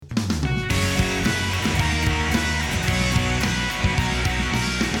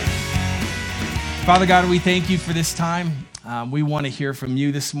Father God, we thank you for this time. We want to hear from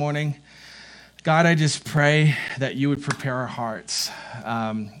you this morning. God, I just pray that you would prepare our hearts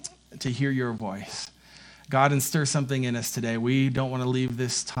to hear your voice. God, and stir something in us today. We don't want to leave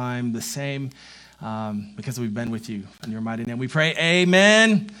this time the same because we've been with you. In your mighty name we pray,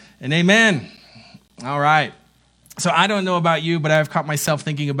 amen and amen. All right. So I don't know about you, but I've caught myself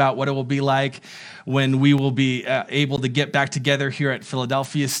thinking about what it will be like when we will be able to get back together here at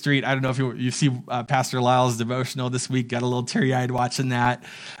Philadelphia Street. I don't know if you see Pastor Lyle's devotional this week. Got a little teary-eyed watching that.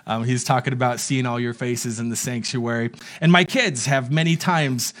 He's talking about seeing all your faces in the sanctuary. And my kids have many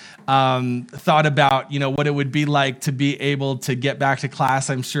times thought about, what it would be like to be able to get back to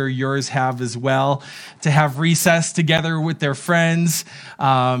class. I'm sure yours have as well. To have recess together with their friends.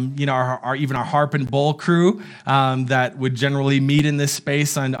 Even our harp and bowl crew that would generally meet in this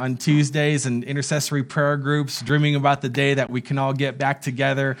space on Tuesdays, and intercessory prayer groups, dreaming about the day that we can all get back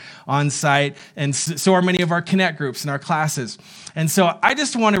together on site. And so are many of our Connect groups in our classes. And so I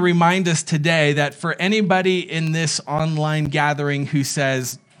just want to remind us today that for anybody in this online gathering who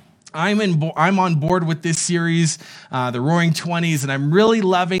says, I'm on board with this series, the Roaring Twenties, and I'm really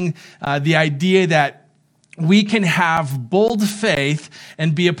loving the idea that we can have bold faith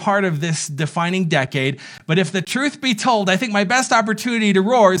and be a part of this defining decade. But if the truth be told, I think my best opportunity to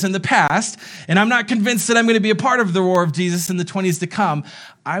roar is in the past, and I'm not convinced that I'm going to be a part of the roar of Jesus in the 20s to come.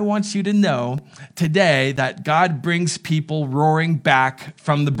 I want you to know today that God brings people roaring back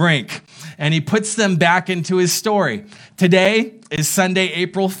from the brink, and he puts them back into his story. Today is Sunday,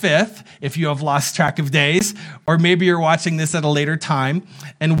 April 5th, if you have lost track of days, or maybe you're watching this at a later time.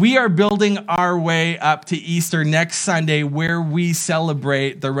 And we are building our way up to Easter next Sunday, where we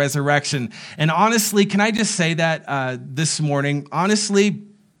celebrate the resurrection. And honestly, can I just say that this morning? Honestly,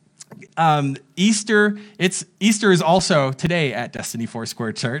 Easter is also today at Destiny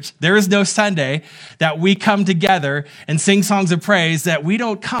Foursquare Church. There is no Sunday that we come together and sing songs of praise that we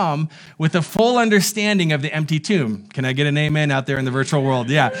don't come with a full understanding of the empty tomb. Can I get an amen out there in the virtual world?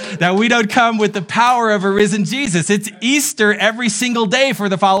 Yeah. That we don't come with the power of a risen Jesus. It's Easter every single day for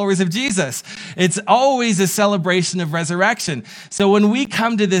the followers of Jesus. It's always a celebration of resurrection. So when we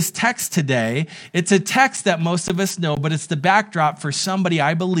come to this text today, it's a text that most of us know, but it's the backdrop for somebody,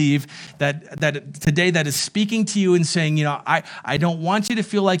 I believe, that today that is speaking to you and saying, I don't want you to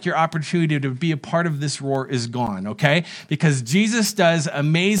feel like your opportunity to be a part of this roar is gone, okay? Because Jesus does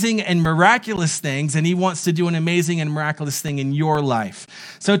amazing and miraculous things, and he wants to do an amazing and miraculous thing in your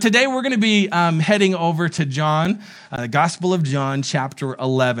life. So today we're going to be heading over to John, the Gospel of John, chapter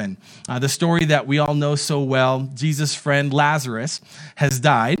 11. The story that we all know so well. Jesus' friend Lazarus has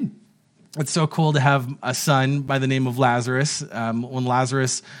died. It's so cool to have a son by the name of Lazarus. When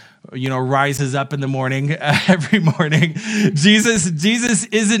Lazarus rises up in the morning, every morning. Jesus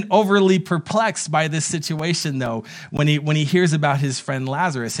isn't overly perplexed by this situation, though, when he hears about his friend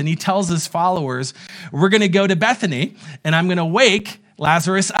Lazarus. And he tells his followers, we're going to go to Bethany, and I'm going to wake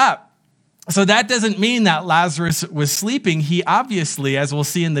Lazarus up. So that doesn't mean that Lazarus was sleeping. He obviously, as we'll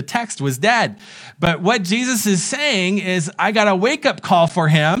see in the text, was dead. But what Jesus is saying is, I got a wake-up call for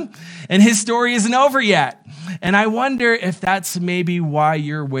him, and his story isn't over yet. And I wonder if that's maybe why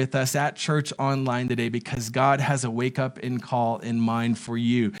you're with us at church online today, because God has a wake-up and call in mind for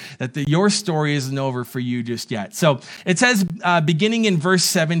you, that your story isn't over for you just yet. So it says, beginning in verse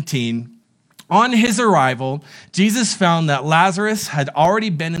 17, on his arrival, Jesus found that Lazarus had already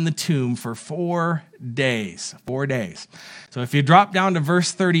been in the tomb for 4 days. 4 days. So if you drop down to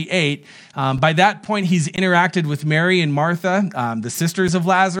verse 38, by that point, he's interacted with Mary and Martha, the sisters of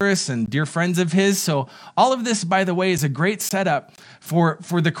Lazarus and dear friends of his. So all of this, by the way, is a great setup for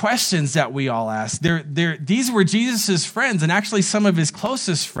the questions that we all ask. These were Jesus' friends and actually some of his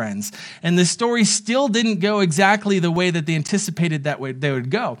closest friends. And the story still didn't go exactly the way that they anticipated that they would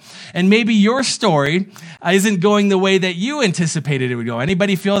go. And maybe your story isn't going the way that you anticipated it would go.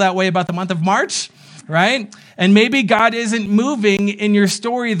 Anybody feel that way about the month of March? Right? And maybe God isn't moving in your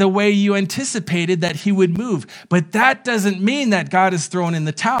story the way you anticipated that he would move. But that doesn't mean that God is throwing in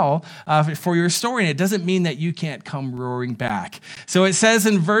the towel for your story. And it doesn't mean that you can't come roaring back. So it says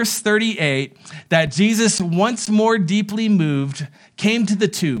in verse 38 that Jesus, once more deeply moved, came to the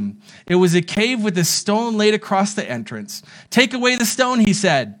tomb. It was a cave with a stone laid across the entrance. Take away the stone, he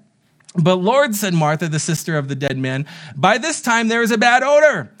said. But Lord, said Martha, the sister of the dead man, by this time there is a bad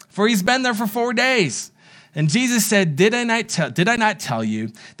odor, for he's been there for 4 days. And Jesus said, did I not tell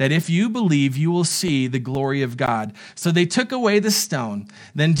you that if you believe, you will see the glory of God? So they took away the stone.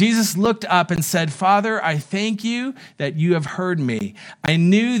 Then Jesus looked up and said, Father, I thank you that you have heard me. I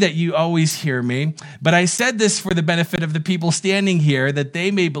knew that you always hear me, but I said this for the benefit of the people standing here, that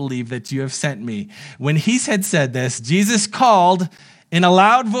they may believe that you have sent me. When he had said this, Jesus called in a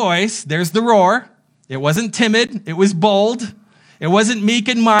loud voice. There's the roar. It wasn't timid. It was bold. It wasn't meek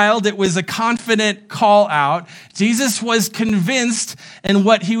and mild. It was a confident call out. Jesus was convinced in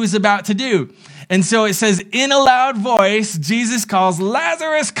what he was about to do. And so it says, in a loud voice, Jesus calls,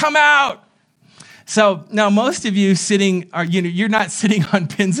 Lazarus, come out. So now most of you you're not sitting on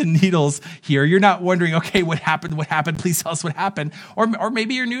pins and needles here. You're not wondering, okay, what happened? What happened? Please tell us what happened. Or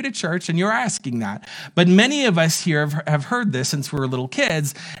maybe you're new to church and you're asking that. But many of us here have heard this since we were little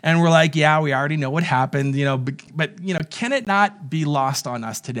kids. And we're like, yeah, we already know what happened, but can it not be lost on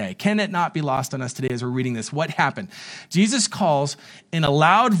us today? Can it not be lost on us today as we're reading this? What happened? Jesus calls in a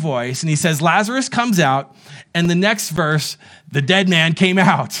loud voice and he says, Lazarus comes out. And the next verse, the dead man came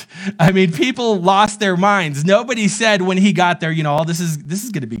out. I mean, people lost their minds. Nobody said when he got there, this is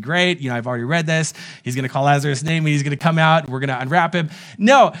going to be great. I've already read this. He's going to call Lazarus' name and he's going to come out. We're going to unwrap him.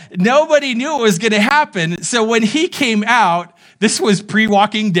 No, nobody knew it was going to happen. So when he came out, this was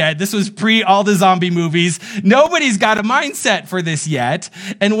pre-Walking Dead. This was pre all the zombie movies. Nobody's got a mindset for this yet.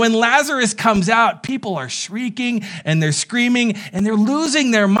 And when Lazarus comes out, people are shrieking and they're screaming and they're losing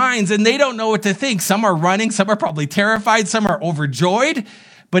their minds and they don't know what to think. Some are running. Some are probably terrified. Some are overjoyed.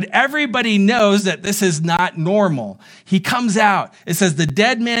 But everybody knows that this is not normal. He comes out. It says, the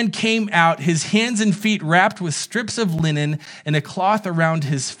dead man came out, his hands and feet wrapped with strips of linen and a cloth around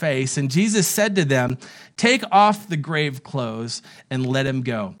his face. And Jesus said to them, take off the grave clothes and let him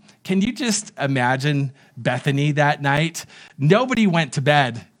go. Can you just imagine Bethany that night? Nobody went to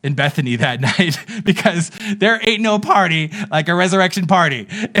bed in Bethany that night because there ain't no party like a resurrection party.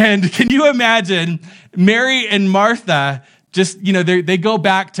 And can you imagine Mary and Martha just, they go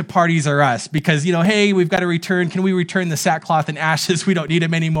back to Parties R Us because, hey, we've got to return. Can we return the sackcloth and ashes? We don't need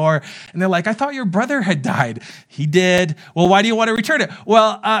him anymore. And they're like, I thought your brother had died. He did. Well, why do you want to return it?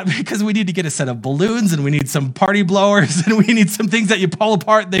 Well, because we need to get a set of balloons and we need some party blowers and we need some things that you pull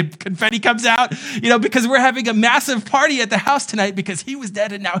apart. The confetti comes out, because we're having a massive party at the house tonight because he was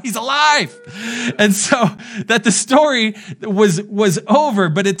dead and now he's alive. And so that the story was over,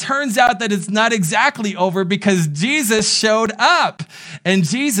 but it turns out that it's not exactly over because Jesus showed up and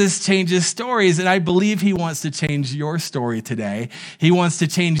Jesus changes stories. And I believe he wants to change your story today. He wants to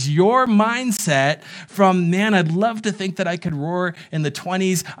change your mindset from, man, I'd love to think that I could roar in the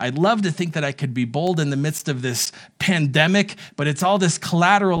 20s. I'd love to think that I could be bold in the midst of this pandemic, but it's all this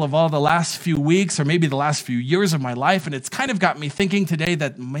collateral of all the last few weeks or maybe the last few years of my life. And it's kind of got me thinking today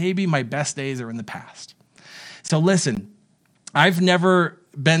that maybe my best days are in the past. So listen, I've never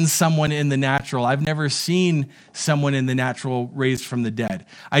been someone in the natural. I've never seen someone in the natural raised from the dead.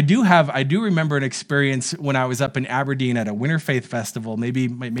 I do remember an experience when I was up in Aberdeen at a Winter Faith Festival. Maybe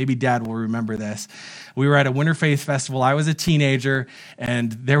Dad will remember this. We were at a Winter Faith Festival. I was a teenager,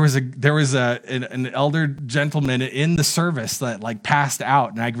 and there was an elder gentleman in the service that passed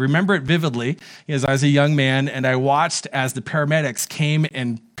out, and I remember it vividly because I was a young man, and I watched as the paramedics came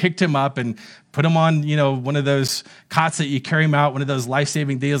and picked him up and put him on, one of those cots that you carry him out, one of those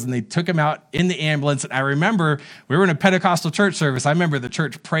life-saving deals, and they took him out in the ambulance. And I remember we were in a Pentecostal church service. I remember the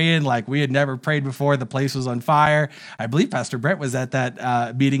church praying like we had never prayed before. The place was on fire. I believe Pastor Brett was at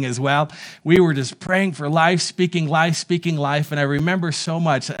that meeting as well. We were just praying for life, speaking life. And I remember so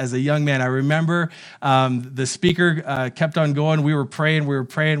much as a young man. I remember the speaker kept on going. We were praying.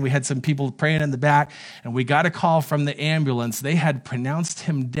 We had some people praying in the back, and we got a call from the ambulance. They had pronounced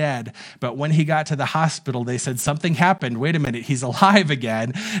him dead, but when he got to the hospital, they said something happened. Wait a minute, he's alive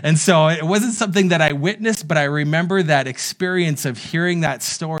again. And so it wasn't something that I witnessed, but I remember that experience of hearing that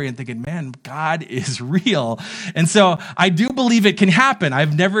story and thinking, man, God is real. And so I do believe it can happen.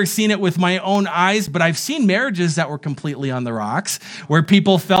 I've never seen it with my own eyes, but I've seen marriages that were completely on the rocks, where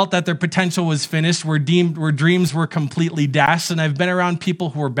people felt that their potential was finished, where dreams were completely dashed. And I've been around people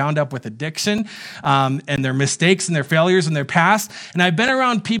who were bound up with addiction and their mistakes and their failures and their past. And I've been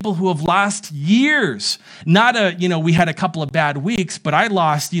around people who have lost years. We had a couple of bad weeks, but I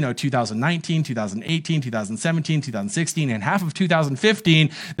lost, 2019, 2018, 2017, 2016, and half of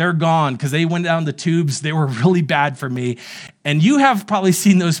 2015, they're gone because they went down the tubes. They were really bad for me. And you have probably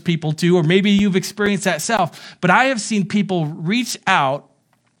seen those people too, or maybe you've experienced that self. But I have seen people reach out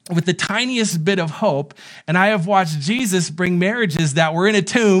with the tiniest bit of hope, and I have watched Jesus bring marriages that were in a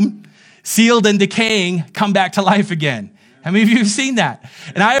tomb, sealed and decaying, come back to life again. How many of you have seen that?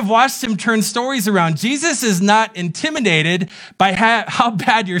 And I have watched him turn stories around. Jesus is not intimidated by how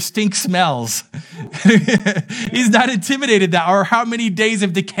bad your stink smells. He's not intimidated that, or how many days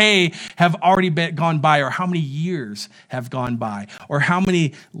of decay have already gone by, or how many years have gone by, or how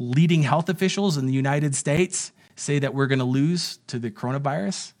many leading health officials in the United States say that we're going to lose to the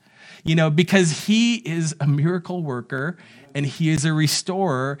coronavirus. Because he is a miracle worker and he is a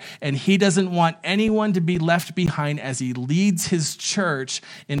restorer, and he doesn't want anyone to be left behind as he leads his church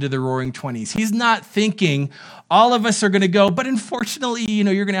into the roaring 20s. He's not thinking all of us are going to go, but unfortunately,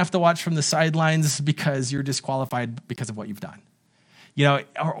 you're going to have to watch from the sidelines because you're disqualified because of what you've done,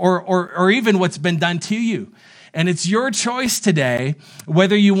 or even what's been done to you. And it's your choice today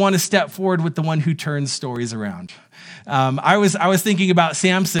whether you want to step forward with the one who turns stories around. I was thinking about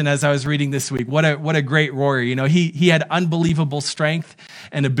Samson as I was reading this week. What a great warrior. He had unbelievable strength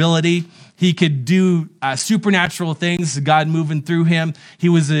and ability. He could do supernatural things, God moving through him. He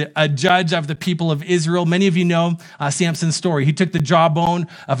was a judge of the people of Israel. Many of you know Samson's story. He took the jawbone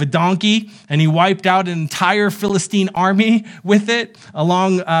of a donkey and he wiped out an entire Philistine army with it,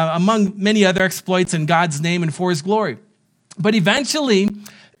 among many other exploits in God's name and for his glory. But eventually,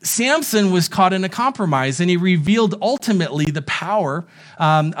 Samson was caught in a compromise, and he revealed ultimately the power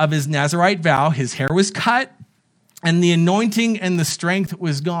of his Nazirite vow. His hair was cut, and the anointing and the strength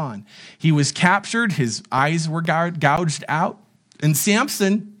was gone. He was captured, his eyes were gouged out, and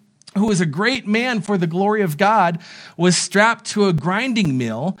Samson, who was a great man for the glory of God, was strapped to a grinding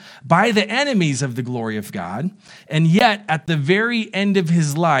mill by the enemies of the glory of God. And yet, at the very end of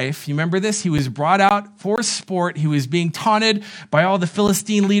his life, you remember this? He was brought out for sport. He was being taunted by all the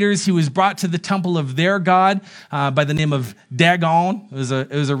Philistine leaders. He was brought to the temple of their god by the name of Dagon. It was a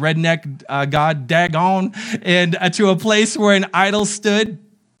redneck god, Dagon, and to a place where an idol stood.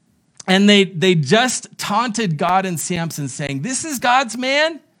 And they just taunted God and Samson, saying, "This is God's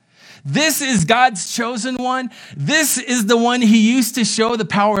man. This is God's chosen one. This is the one he used to show the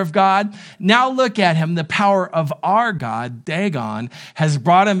power of God. Now look at him. The power of our God, Dagon, has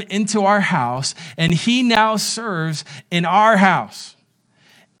brought him into our house, and he now serves in our house."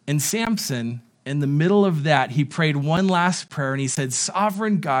 And Samson, in the middle of that, he prayed one last prayer, and he said,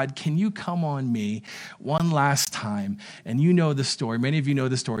 "Sovereign God, can you come on me one last time?" And you know the story. Many of you know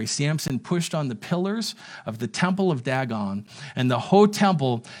the story. Samson pushed on the pillars of the temple of Dagon, and the whole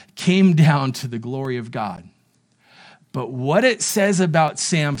temple came down to the glory of God. But what it says about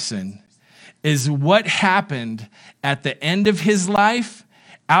Samson is what happened at the end of his life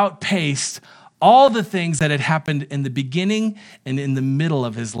outpaced all the things that had happened in the beginning and in the middle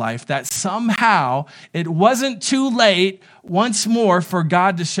of his life, that somehow it wasn't too late once more for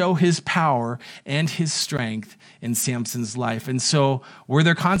God to show his power and his strength in Samson's life. And so, were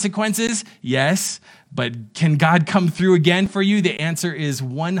there consequences? Yes. But can God come through again for you? The answer is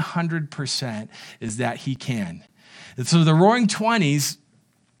 100% is that he can. And so the Roaring 20s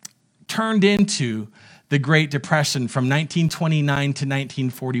turned into the Great Depression from 1929 to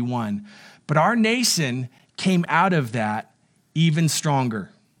 1941. But our nation came out of that even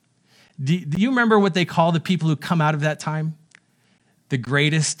stronger. Do you remember what they call the people who come out of that time? The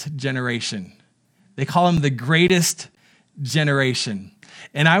greatest generation. They call them the greatest generation.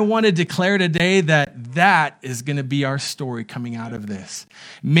 And I want to declare today that is going to be our story coming out of this.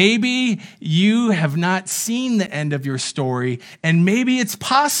 Maybe you have not seen the end of your story, and maybe it's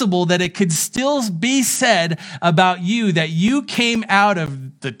possible that it could still be said about you that you came out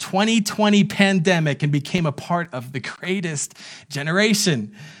of the 2020 pandemic and became a part of the greatest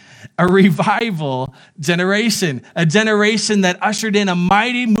generation. A revival generation, a generation that ushered in a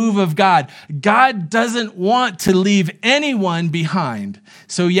mighty move of God. God doesn't want to leave anyone behind.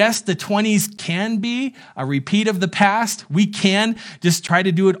 So yes, the 20s can be a repeat of the past. We can just try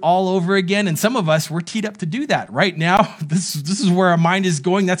to do it all over again. And some of us, we're teed up to do that right now. This is where our mind is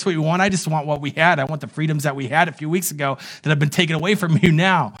going. That's what we want. I just want what we had. I want the freedoms that we had a few weeks ago that have been taken away from you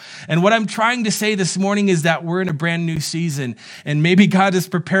now. And what I'm trying to say this morning is that we're in a brand new season, and maybe God is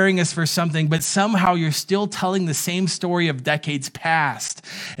preparing us for something, but somehow you're still telling the same story of decades past.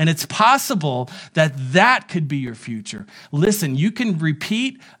 And it's possible that could be your future. Listen, you can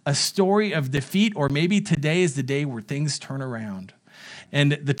repeat a story of defeat, or maybe today is the day where things turn around.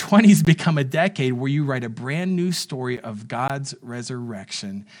 And the 20s become a decade where you write a brand new story of God's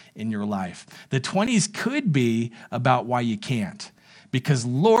resurrection in your life. The 20s could be about why you can't. Because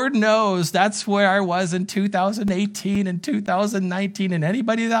Lord knows that's where I was in 2018 and 2019. And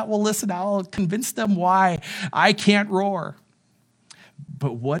anybody that will listen, I'll convince them why I can't roar.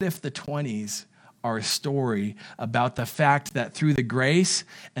 But what if the 20s are a story about the fact that through the grace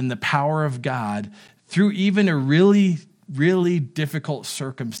and the power of God, through even a really really difficult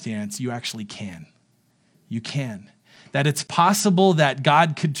circumstance, you actually can. You can. That it's possible that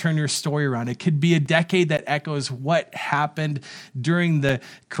God could turn your story around. It could be a decade that echoes what happened during the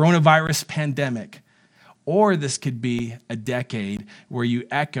coronavirus pandemic. Or this could be a decade where you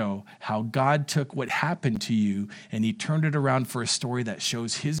echo how God took what happened to you and he turned it around for a story that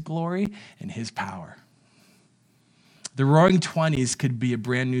shows his glory and his power. The Roaring Twenties could be a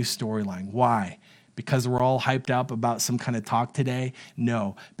brand new storyline. Why? Because we're all hyped up about some kind of talk today?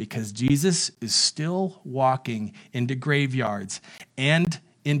 No, because Jesus is still walking into graveyards and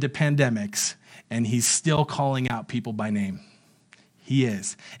into pandemics, and he's still calling out people by name. He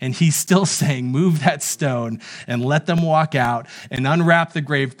is. And he's still saying, move that stone and let them walk out and unwrap the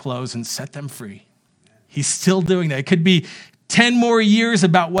grave clothes and set them free. He's still doing that. It could be 10 more years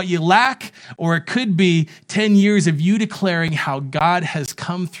about what you lack, or it could be 10 years of you declaring how God has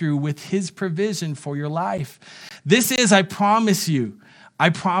come through with his provision for your life. This is, I promise,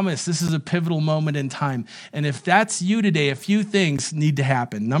 this is a pivotal moment in time. And if that's you today, a few things need to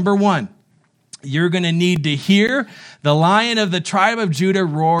happen. Number one, you're going to need to hear the Lion of the tribe of Judah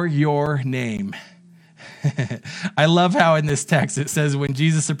roar your name. I love how in this text it says when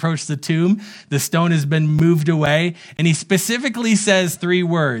Jesus approached the tomb, the stone has been moved away, and he specifically says 3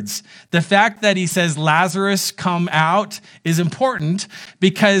 words. The fact that he says Lazarus come out is important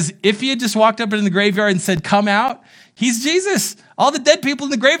because if he had just walked up in the graveyard and said come out, he's Jesus. All the dead people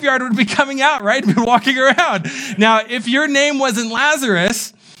in the graveyard would be coming out, right? And walking around. Now, if your name wasn't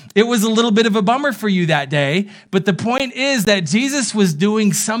Lazarus, it was a little bit of a bummer for you that day, but the point is that Jesus was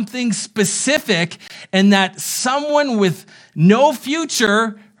doing something specific and that someone with no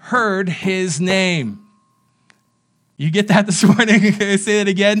future heard his name. You get that this morning? Say that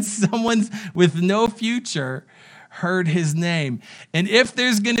again. Someone with no future heard his name. And if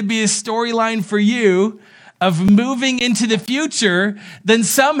there's going to be a storyline for you of moving into the future, then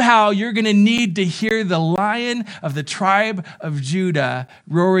somehow you're going to need to hear the Lion of the tribe of Judah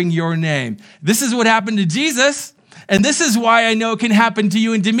roaring your name. This is what happened to Jesus, and this is why I know it can happen to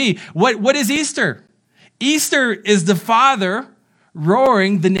you and to me. What is Easter? Easter is the Father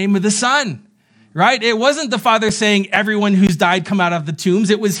roaring the name of the Son. Right? It wasn't the Father saying, everyone who's died come out of the tombs.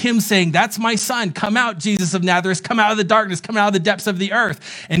 It was him saying, that's my son. Come out, Jesus of Nazareth. Come out of the darkness. Come out of the depths of the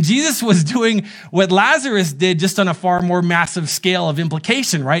earth. And Jesus was doing what Lazarus did, just on a far more massive scale of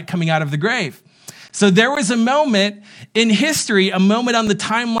implication, right? Coming out of the grave. So there was a moment in history, a moment on the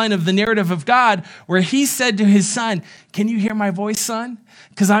timeline of the narrative of God where he said to his son, can you hear my voice, son?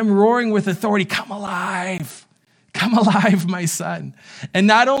 Because I'm roaring with authority. Come alive. Come alive, my son. And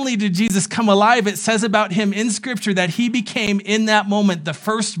not only did Jesus come alive, it says about him in Scripture that he became in that moment the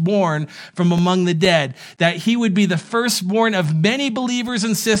firstborn from among the dead, that he would be the firstborn of many believers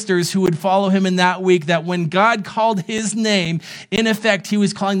and sisters who would follow him in that week, that when God called his name, in effect, he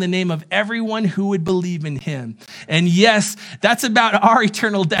was calling the name of everyone who would believe in him. And yes, that's about our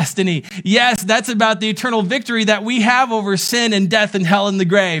eternal destiny. Yes, that's about the eternal victory that we have over sin and death and hell and the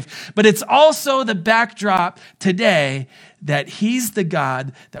grave. But it's also the backdrop today that he's the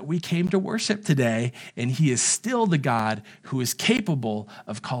God that we came to worship today, and he is still the God who is capable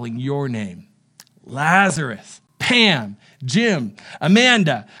of calling your name. Lazarus, Pam, Jim,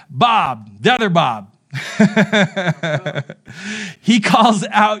 Amanda, Bob, the other Bob. He calls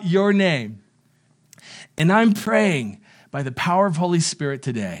out your name. And I'm praying by the power of Holy Spirit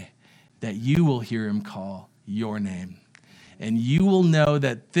today that you will hear him call your name. And you will know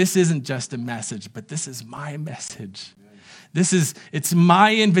that this isn't just a message, but this is my message. It's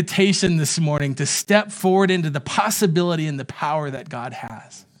my invitation this morning to step forward into the possibility and the power that God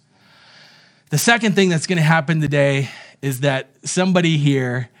has. The second thing that's going to happen today is that somebody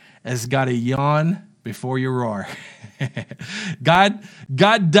here has got a yawn before you roar. God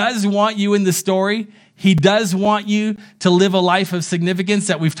does want you in the story. He does want you to live a life of significance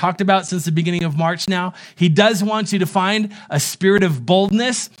that we've talked about since the beginning of March now. He does want you to find a spirit of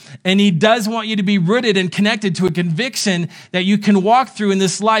boldness, and he does want you to be rooted and connected to a conviction that you can walk through in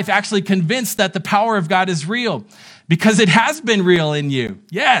this life, actually convinced that the power of God is real, because it has been real in you.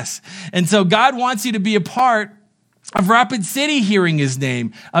 Yes. And so God wants you to be a part of Rapid City hearing his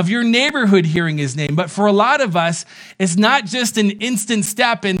name, of your neighborhood hearing his name. But for a lot of us, it's not just an instant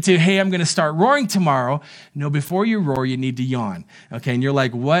step into, hey, I'm going to start roaring tomorrow. No, before you roar, you need to yawn. Okay, and you're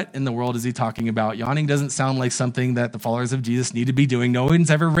like, what in the world is he talking about? Yawning doesn't sound like something that the followers of Jesus need to be doing. No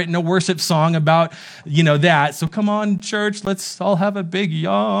one's ever written a worship song about, that. So come on, church, let's all have a big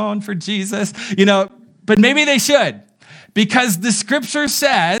yawn for Jesus. But maybe they should, because the scripture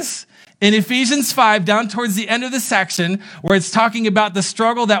says In Ephesians 5, down towards the end of the section, where it's talking about the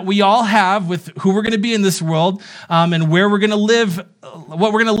struggle that we all have with who we're going to be in this world, and where we're going to live,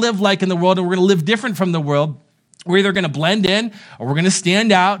 what we're going to live like in the world, and we're going to live different from the world. We're either going to blend in, or we're going to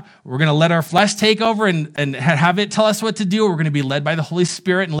stand out. We're going to let our flesh take over and have it tell us what to do. Or we're going to be led by the Holy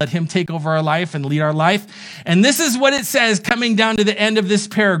Spirit and let him take over our life and lead our life. And this is what it says coming down to the end of this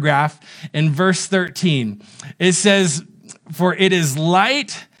paragraph in verse 13. It says, "For it is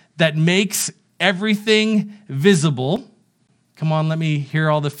light that makes everything visible." Come on, let me hear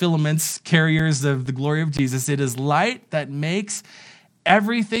all the filaments, carriers of the glory of Jesus. It is light that makes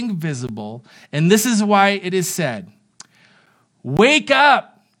everything visible. And this is why it is said, "Wake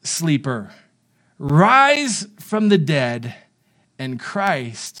up, sleeper, rise from the dead, and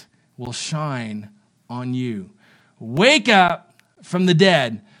Christ will shine on you." Wake up from the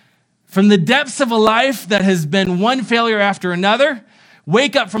dead, from the depths of a life that has been one failure after another.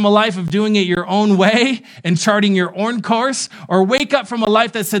 Wake up from a life of doing it your own way and charting your own course, or wake up from a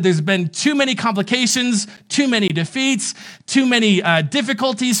life that said there's been too many complications, too many defeats, too many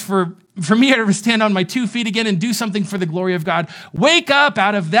difficulties for me to ever stand on my 2 feet again and do something for the glory of God. Wake up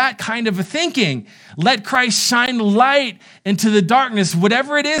out of that kind of a thinking. Let Christ shine light into the darkness,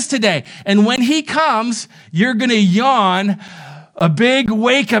 whatever it is today. And when he comes, you're going to yawn a big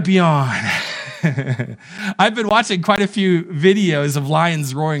wake-up yawn. I've been watching quite a few videos of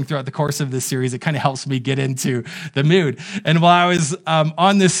lions roaring throughout the course of this series. It kind of helps me get into the mood. And while I was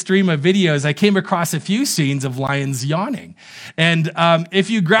on this stream of videos, I came across a few scenes of lions yawning. And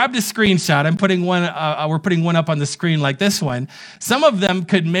if you grabbed a screenshot, we're putting one up on the screen like this one. Some of them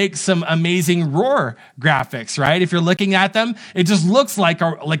could make some amazing roar graphics, right? If you're looking at them, it just looks like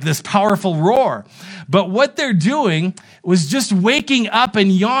this powerful roar. But what they're doing was just waking up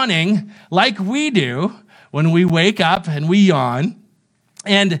and yawning like we do when we wake up and we yawn.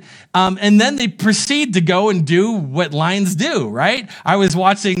 And then they proceed to go and do what lions do, right? I was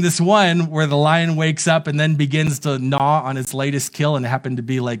watching this one where the lion wakes up and then begins to gnaw on its latest kill, and it happened to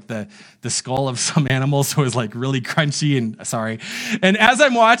be like the skull of some animal, so it was like really crunchy and sorry. And as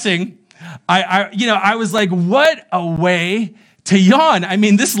I'm watching, I was like, what a way to yawn. I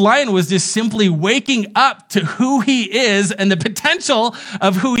mean, this lion was just simply waking up to who he is and the potential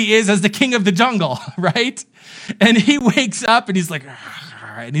of who he is as the king of the jungle, right? And he wakes up and he's like,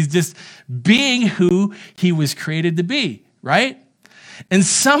 and he's just being who he was created to be, right? And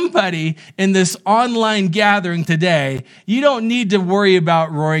somebody in this online gathering today, you don't need to worry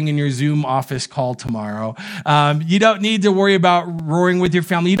about roaring in your Zoom office call tomorrow. You don't need to worry about roaring with your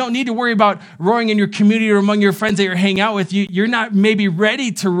family. You don't need to worry about roaring in your community or among your friends that you're hanging out with. You're not maybe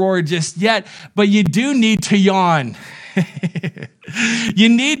ready to roar just yet, but you do need to yawn. You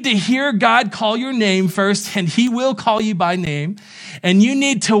need to hear God call your name first, and he will call you by name. And you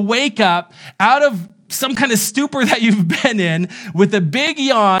need to wake up out of some kind of stupor that you've been in with a big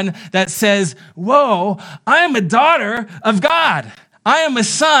yawn that says, whoa, I am a daughter of God. I am a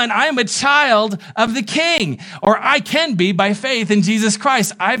son. I am a child of the King, or I can be by faith in Jesus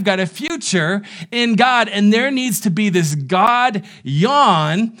Christ. I've got a future in God, and there needs to be this God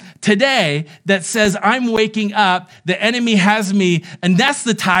yawn today that says, I'm waking up. The enemy has me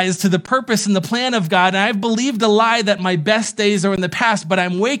anesthetized to the purpose and the plan of God, and I've believed a lie that my best days are in the past, but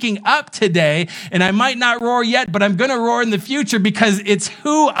I'm waking up today, and I might not roar yet, but I'm going to roar in the future because it's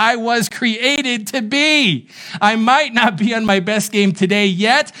who I was created to be. I might not be on my best game today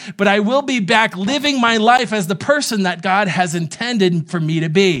yet, but I will be back living my life as the person that God has intended for me to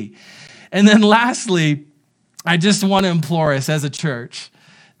be. And then lastly, I just want to implore us as a church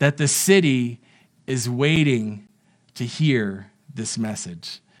that the city is waiting to hear this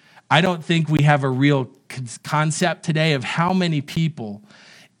message. I don't think we have a real concept today of how many people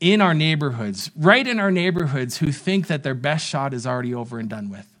in our neighborhoods, right in our neighborhoods, who think that their best shot is already over and done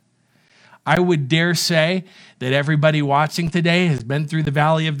with. I would dare say that everybody watching today has been through the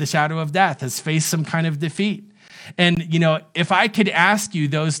valley of the shadow of death, has faced some kind of defeat. And, if I could ask you,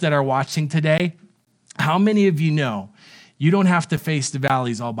 those that are watching today, how many of you know you don't have to face the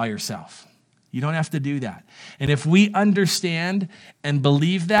valleys all by yourself? You don't have to do that. And if we understand and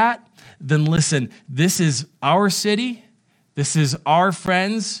believe that, then listen, this is our city. This is our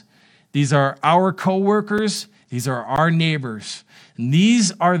friends. These are our coworkers. These are our neighbors. And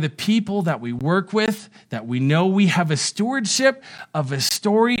these are the people that we work with, that we know we have a stewardship of a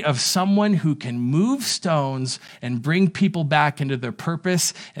story of someone who can move stones and bring people back into their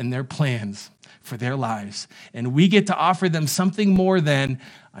purpose and their plans for their lives. And we get to offer them something more than,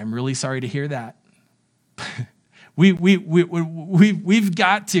 I'm really sorry to hear that. We've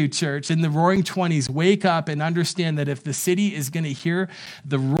got to, church, in the Roaring 20s, wake up and understand that if the city is going to hear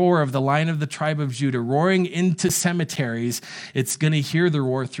the roar of the Lion of the tribe of Judah roaring into cemeteries, it's going to hear the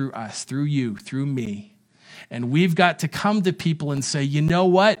roar through us, through you, through me. And we've got to come to people and say, you know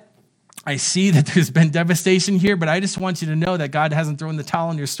what? I see that there's been devastation here, but I just want you to know that God hasn't thrown the towel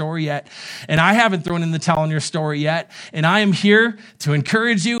in your story yet. And I haven't thrown in the towel in your story yet. And I am here to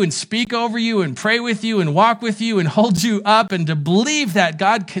encourage you and speak over you and pray with you and walk with you and hold you up and to believe that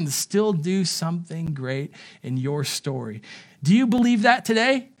God can still do something great in your story. Do you believe that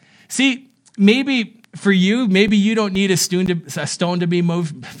today? See, maybe for you, maybe you don't need a stone to be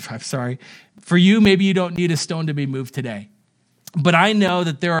moved. I'm sorry. For you, maybe you don't need a stone to be moved today. But I know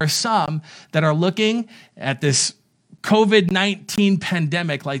that there are some that are looking at this COVID-19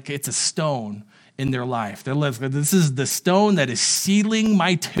 pandemic like it's a stone in their life. They're like, this is the stone that is sealing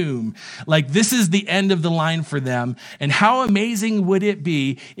my tomb. Like this is the end of the line for them. And how amazing would it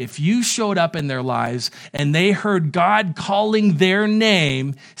be if you showed up in their lives and they heard God calling their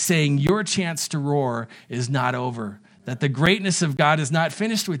name, saying your chance to roar is not over, that the greatness of God is not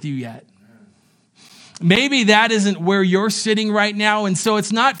finished with you yet. Maybe that isn't where you're sitting right now, and so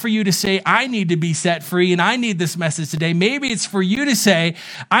it's not for you to say, I need to be set free and I need this message today. Maybe it's for you to say,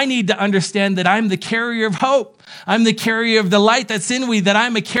 I need to understand that I'm the carrier of hope. I'm the carrier of the light that's in me, that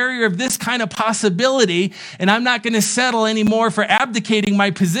I'm a carrier of this kind of possibility, and I'm not going to settle anymore for abdicating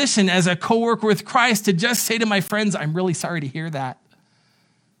my position as a co-worker with Christ to just say to my friends, I'm really sorry to hear that.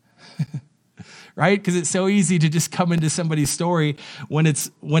 Right? Because it's so easy to just come into somebody's story when it's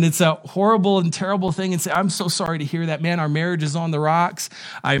a horrible and terrible thing and say, I'm so sorry to hear that, man. Our marriage is on the rocks.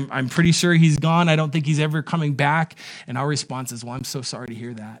 I'm pretty sure he's gone. I don't think he's ever coming back. And our response is, well, I'm so sorry to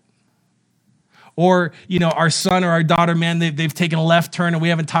hear that. Or, our son or our daughter, man, they've taken a left turn and we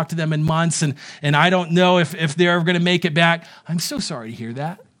haven't talked to them in months. And I don't know if they're ever going to make it back. I'm so sorry to hear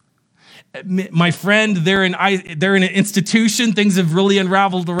that. My friend, they're in an institution. Things have really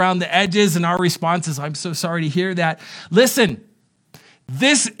unraveled around the edges, and our response is, I'm so sorry to hear that. Listen,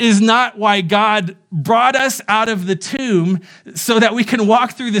 this is not why God brought us out of the tomb so that we can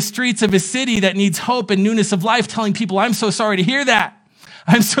walk through the streets of a city that needs hope and newness of life, telling people, I'm so sorry to hear that.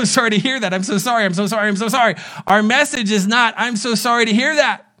 I'm so sorry to hear that. I'm so sorry. I'm so sorry. I'm so sorry. Our message is not, I'm so sorry to hear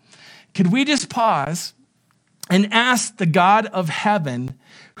that. Could we just pause and ask the God of heaven,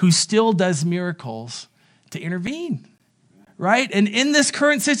 who still does miracles, to intervene, right? And in this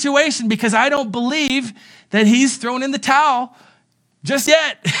current situation, because I don't believe that he's thrown in the towel just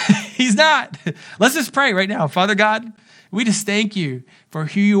yet. He's not. Let's just pray right now. Father God, we just thank you for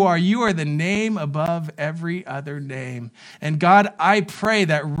who you are. You are the name above every other name. And God, I pray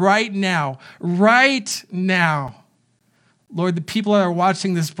that right now, Lord, the people that are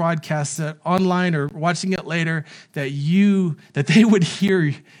watching this broadcast online or watching it later, that they would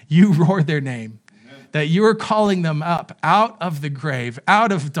hear you roar their name. Amen. That you are calling them up out of the grave,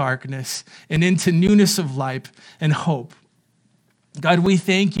 out of darkness, and into newness of life and hope. God, we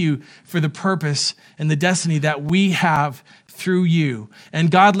thank you for the purpose and the destiny that we have through you.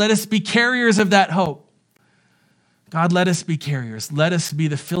 And God, let us be carriers of that hope. God, let us be carriers. Let us be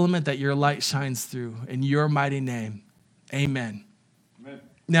the filament that your light shines through. In your mighty name. Amen. Amen.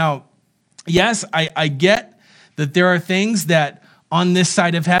 Now, yes, I get that there are things that on this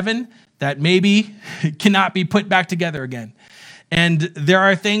side of heaven that maybe cannot be put back together again. And there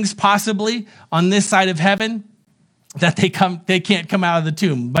are things possibly on this side of heaven that they can't come out of the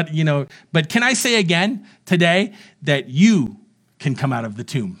tomb. But can I say again today that you can come out of the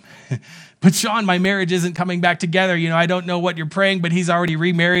tomb? But Sean, my marriage isn't coming back together. I don't know what you're praying, but he's already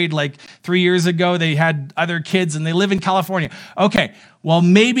remarried like 3 years ago. They had other kids and they live in California. Okay, well,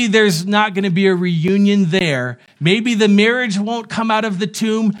 maybe there's not going to be a reunion there. Maybe the marriage won't come out of the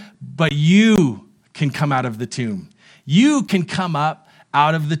tomb, but you can come out of the tomb. You can come up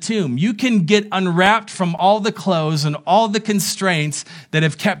out of the tomb. You can get unwrapped from all the clothes and all the constraints that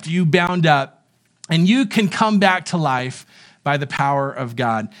have kept you bound up, and you can come back to life by the power of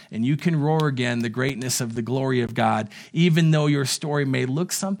God. And you can roar again the greatness of the glory of God. Even though your story may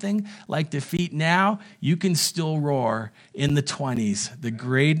look something like defeat now, you can still roar in the 20s, the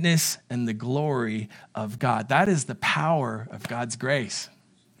greatness and the glory of God. That is the power of God's grace.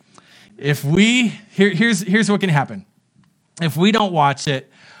 Here's what can happen. If we don't watch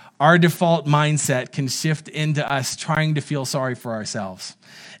it, our default mindset can shift into us trying to feel sorry for ourselves.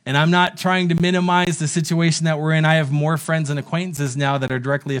 And I'm not trying to minimize the situation that we're in. I have more friends and acquaintances now that are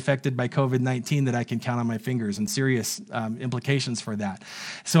directly affected by COVID-19 that I can count on my fingers, and serious implications for that.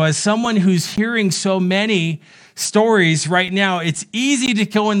 So as someone who's hearing so many stories right now, it's easy to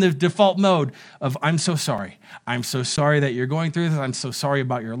go in the default mode of, I'm so sorry. I'm so sorry that you're going through this. I'm so sorry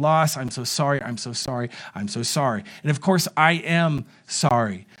about your loss. I'm so sorry. I'm so sorry. I'm so sorry. And of course, I am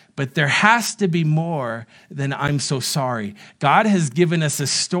sorry. But there has to be more than I'm so sorry. God has given us a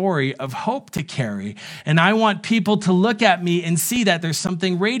story of hope to carry. And I want people to look at me and see that there's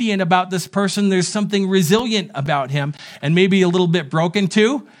something radiant about this person. There's something resilient about him, and maybe a little bit broken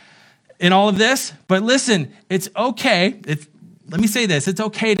too in all of this. But listen, it's okay. Let me say this. It's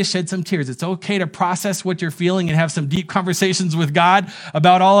okay to shed some tears. It's okay to process what you're feeling and have some deep conversations with God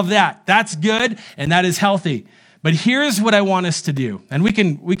about all of that. That's good, and that is healthy. But here's what I want us to do. And we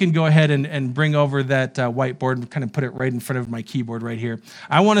can go ahead and bring over that whiteboard and kind of put it right in front of my keyboard right here.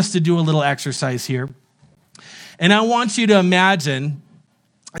 I want us to do a little exercise here. And I want you to imagine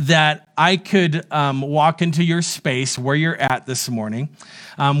that I could walk into your space where you're at this morning,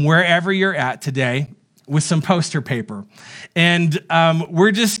 wherever you're at today, with some poster paper. And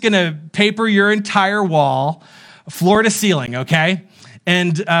we're just going to paper your entire wall, floor to ceiling, okay?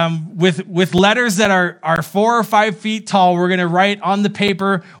 And with letters that are 4 or 5 feet tall, we're going to write on the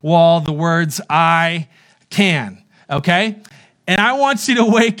paper wall the words, I can, okay? And I want you to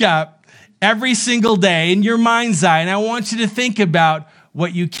wake up every single day in your mind's eye, and I want you to think about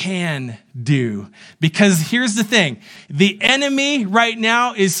what you can do. Because here's the thing. The enemy right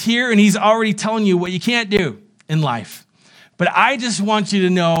now is here, and he's already telling you what you can't do in life. But I just want you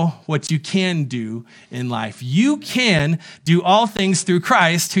to know what you can do in life. You can do all things through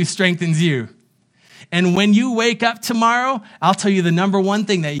Christ who strengthens you. And when you wake up tomorrow, I'll tell you the number one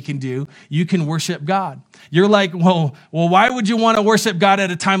thing that you can do. You can worship God. You're like, well, why would you want to worship God at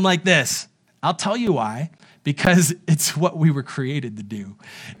a time like this? I'll tell you why. Because it's what we were created to do.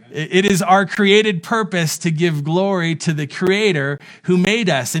 It is our created purpose to give glory to the Creator who made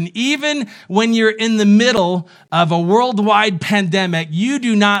us. And even when you're in the middle of a worldwide pandemic, you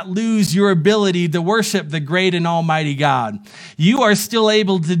do not lose your ability to worship the great and almighty God. You are still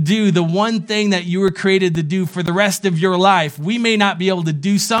able to do the one thing that you were created to do for the rest of your life. We may not be able to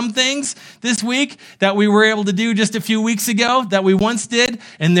do some things this week that we were able to do just a few weeks ago that we once did.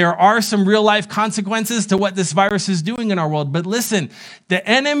 And there are some real life consequences to what this virus is doing in our world. But listen, the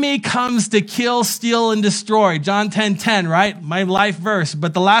enemy comes to kill, steal, and destroy. John 10:10, right? My life verse.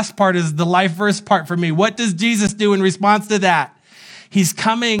 But the last part is the life verse part for me. What does Jesus do in response to that? He's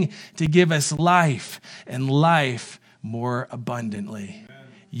coming to give us life, and life more abundantly. Amen.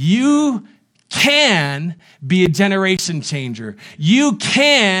 You can be a generation changer. You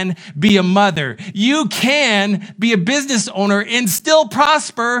can be a mother. You can be a business owner and still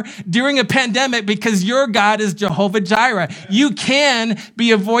prosper during a pandemic because your God is Jehovah Jireh. You can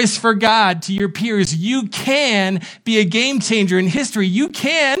be a voice for God to your peers. You can be a game changer in history. You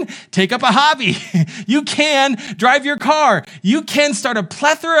can take up a hobby. You can drive your car. You can start a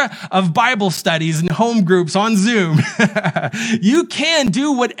plethora of Bible studies and home groups on Zoom. You can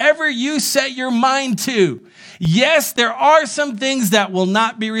do whatever you set your mind to. Yes, there are some things that will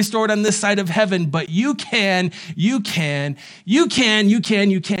not be restored on this side of heaven, but you can. You can.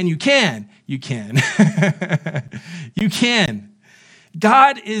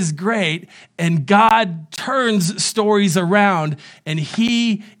 God is great, and God turns stories around, and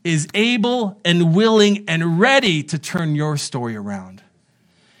he is able and willing and ready to turn your story around.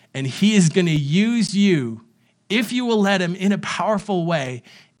 And he is going to use you, if you will let him, in a powerful way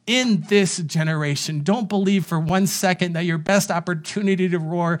in this generation. Don't believe for 1 second that your best opportunity to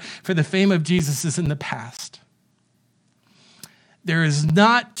roar for the fame of Jesus is in the past. There is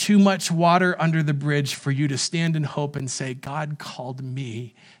not too much water under the bridge for you to stand in hope and say, God called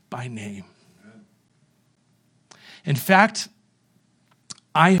me by name. In fact,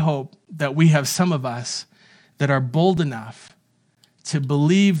 I hope that we have some of us that are bold enough to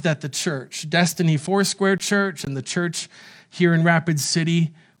believe that the church, Destiny Foursquare Church, and the church here in Rapid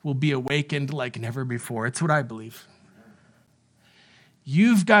City will be awakened like never before. It's what I believe.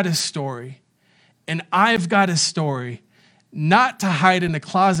 You've got a story, and I've got a story, not to hide in a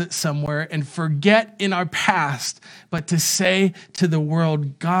closet somewhere and forget in our past, but to say to the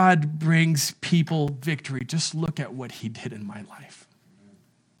world, God brings people victory. Just look at what he did in my life.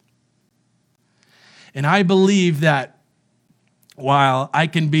 And I believe that while I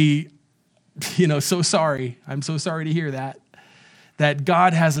can be, so sorry, I'm so sorry to hear that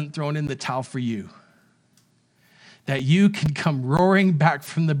God hasn't thrown in the towel for you. that you can come roaring back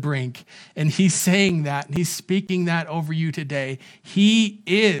from the brink. And he's saying that, and he's speaking that over you today. He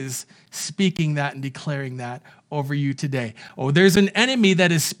is speaking that and declaring that over you today. Oh, there's an enemy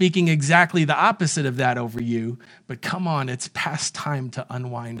that is speaking exactly the opposite of that over you, but come on, it's past time to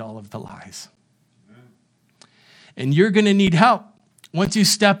unwind all of the lies. Amen. And you're going to need help. Once you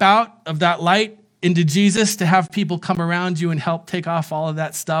step out of that light into Jesus, to have people come around you and help take off all of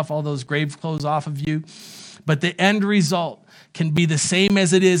that stuff, all those grave clothes off of you. But the end result can be the same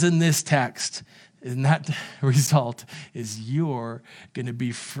as it is in this text. And that result is you're going to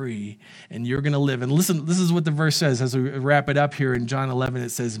be free and you're going to live. And listen, this is what the verse says as we wrap it up here in John 11. It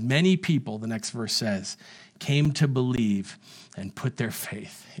says, many people, the next verse says, came to believe and put their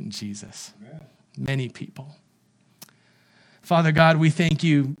faith in Jesus. Amen. Many people. Father God, we thank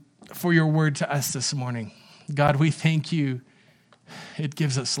you for your word to us this morning. God, we thank you. It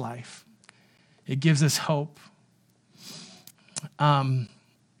gives us life. It gives us hope.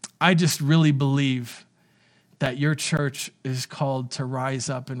 I just really believe that your church is called to rise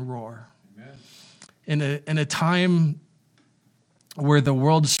up and roar. Amen. In a time where the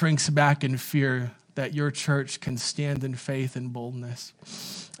world shrinks back in fear, that your church can stand in faith and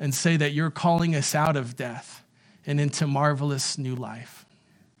boldness and say that you're calling us out of death and into marvelous new life.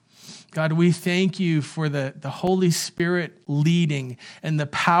 God, we thank you for the Holy Spirit leading and the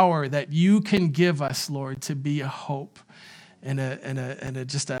power that you can give us, Lord, to be a hope in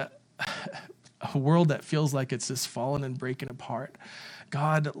a world that feels like it's just fallen and breaking apart.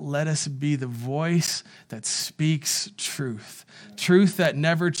 God, let us be the voice that speaks truth that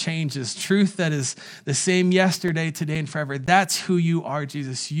never changes, truth that is the same yesterday, today, and forever. That's who you are,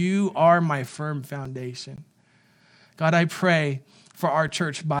 Jesus. You are my firm foundation. God, I pray for our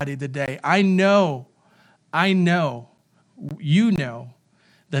church body today. I know, you know,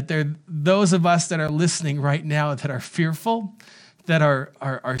 that there are those of us that are listening right now that are fearful, that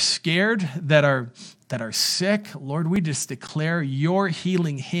are scared, that are sick. Lord, we just declare your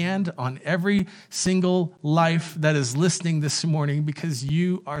healing hand on every single life that is listening this morning, because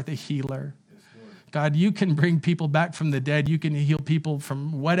you are the healer. God, you can bring people back from the dead. You can heal people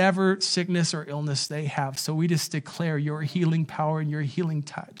from whatever sickness or illness they have. So we just declare your healing power and your healing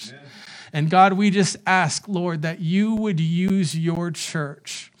touch. Amen. And God, we just ask, Lord, that you would use your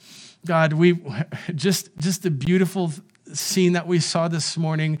church. God, we just the beautiful scene that we saw this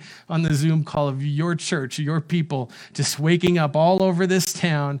morning on the Zoom call of your church, your people, just waking up all over this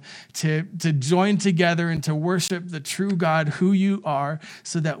town to join together and to worship the true God, who you are,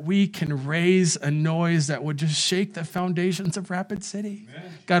 so that we can raise a noise that would just shake the foundations of Rapid City.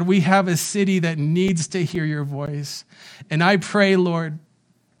 Amen. God, we have a city that needs to hear your voice. And I pray, Lord,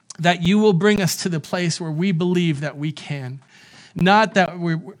 that you will bring us to the place where we believe that we can. Not that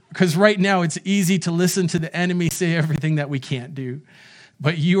because right now it's easy to listen to the enemy say everything that we can't do.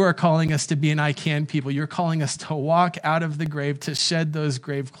 But you are calling us to be an I can people. You're calling us to walk out of the grave, to shed those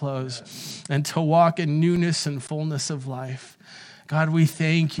grave clothes, and to walk in newness and fullness of life. God, we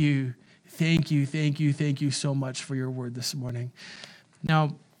thank you. Thank you so much for your word this morning.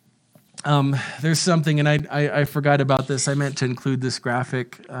 Now, there's something, and I forgot about this. I meant to include this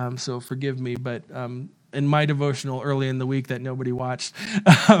graphic, so forgive me, but in my devotional early in the week that nobody watched,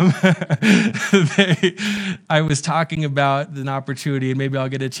 I was talking about an opportunity, and maybe I'll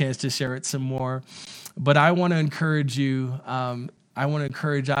get a chance to share it some more. But I want to encourage you, I want to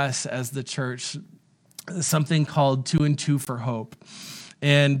encourage us as the church, something called 2 and 2 for Hope.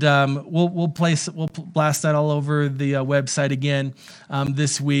 And we'll blast that all over the website again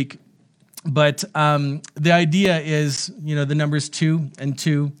this week. But the idea is, the numbers 2 and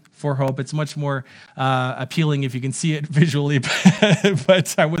 2 for hope. It's much more appealing if you can see it visually,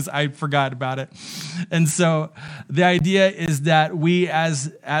 but I forgot about it. And so the idea is that we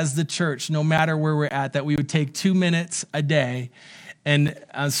as the church, no matter where we're at, that we would take 2 minutes a day and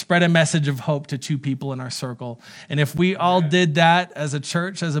spread a message of hope to 2 people in our circle. And if we all did that as a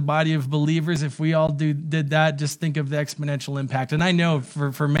church, as a body of believers, if we all did that, just think of the exponential impact. And I know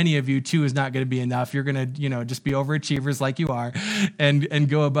for many of you, 2 is not going to be enough. You're going to, just be overachievers like you are and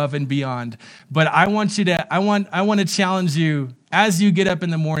go above and beyond. But I want to challenge you as you get up in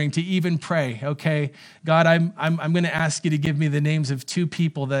the morning to even pray, okay? God, I'm going to ask you to give me the names of 2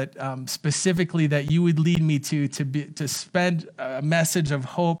 people that specifically that you would lead me to spend a message of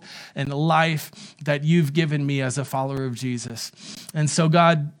hope and life that you've given me as a follower of Jesus. And so,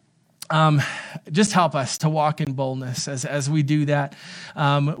 God, just help us to walk in boldness as we do that.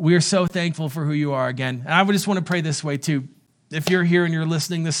 We are so thankful for who you are again. And I would just want to pray this way too. if you're here and you're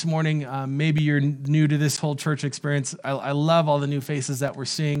listening this morning, maybe you're new to this whole church experience. I love all the new faces that we're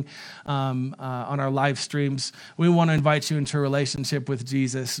seeing on our live streams. We want to invite you into a relationship with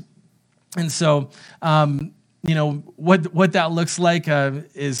Jesus. And so, what that looks like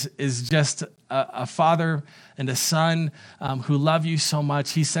is just a father and a son who love you so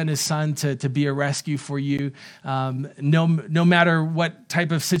much. He sent his son to be a rescue for you. No matter what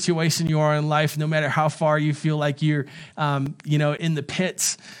type of situation you are in life, no matter how far you feel like you're, in the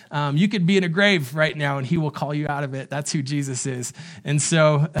pits, you could be in a grave right now, and he will call you out of it. That's who Jesus is. And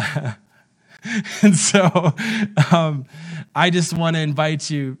so. I just want to invite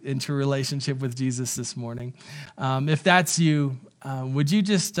you into a relationship with Jesus this morning. If that's you, would you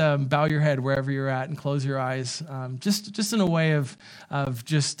just bow your head wherever you're at and close your eyes, just in a way of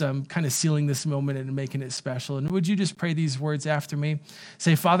just kind of sealing this moment and making it special? And would you just pray these words after me?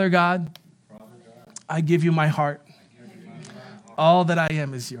 Say, Father God, I give you my heart. All that I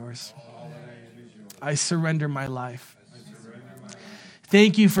am is yours. I surrender my life.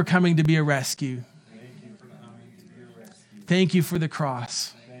 Thank you for coming to be a rescue. Thank you for the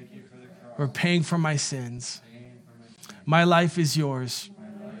cross. For paying for my sins. My life is yours.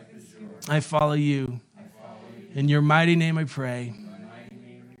 I follow you. In your mighty name I pray.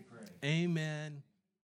 Amen.